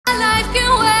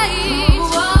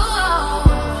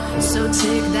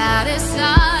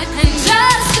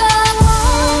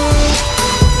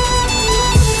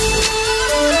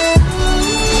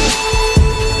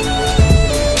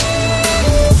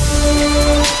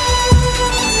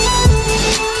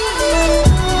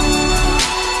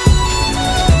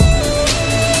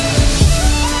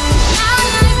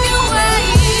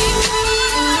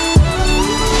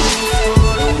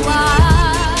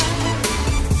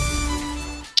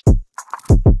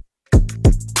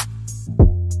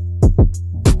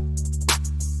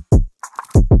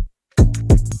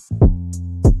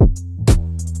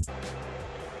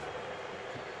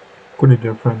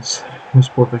dear friends, in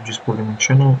Sport G Sporting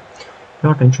channel.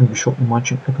 Your attention will be short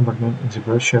match in accompanying in the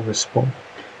Brescia with SPAL.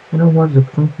 And over the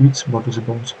current beats about the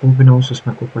bounce, all we know is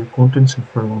my corporate contents and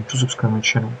for everyone to subscribe my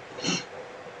channel.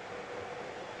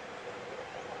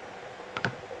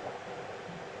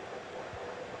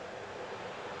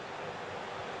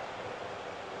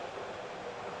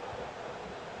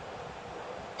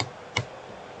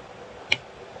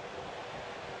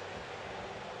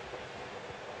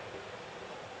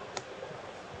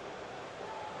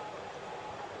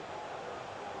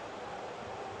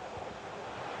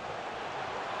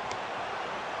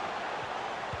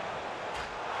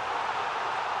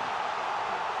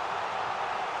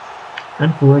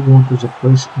 And for everyone to the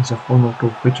place in the former to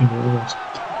pitching areas,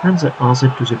 and the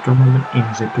asset to the tournament in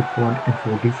the 2 point and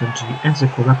 4 differently, and the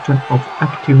collection of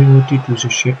activity to the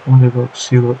share on level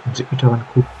 0 in the Italian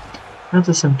Cup. At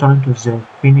the same time to the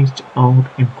finished out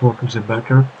in court to the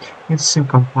better, and the same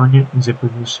companion in the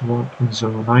previous one in the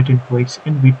 19th place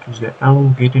and beat to the allow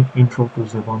getting intro to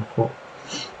the 1-4.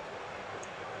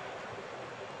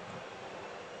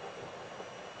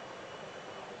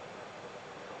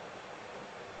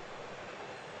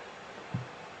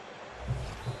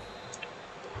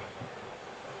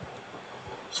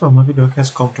 So my video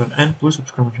has come to an end. Please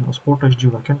subscribe to my channel Sport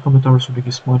HD, like and commentaries to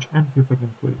this match and FIFA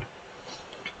gameplay.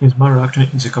 Here's my reaction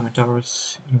in the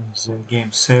commentaries in the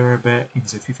game Serie B in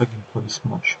the FIFA gameplay this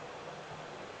match.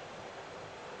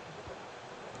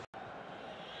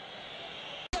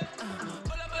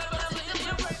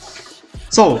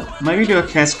 So, my video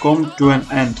has come to an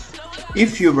end.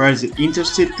 If you were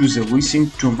interested to listen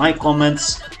to my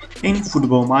comments in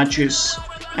football matches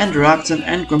and reaction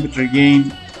and computer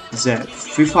game, the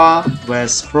FIFA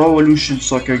vs Pro Evolution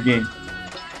Soccer game,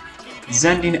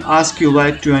 then in ask you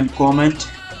like to and comment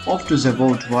of to the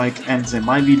vote like and the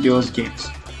my videos games.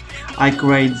 I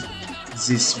create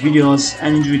these videos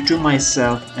and enjoy to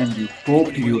myself and you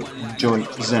hope you enjoy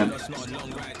them.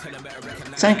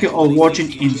 Thank you all watching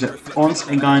in the once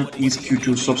again ask you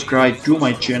to subscribe to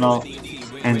my channel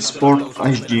and Sport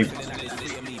HD.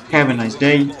 Have a nice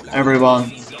day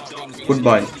everyone.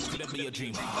 Goodbye.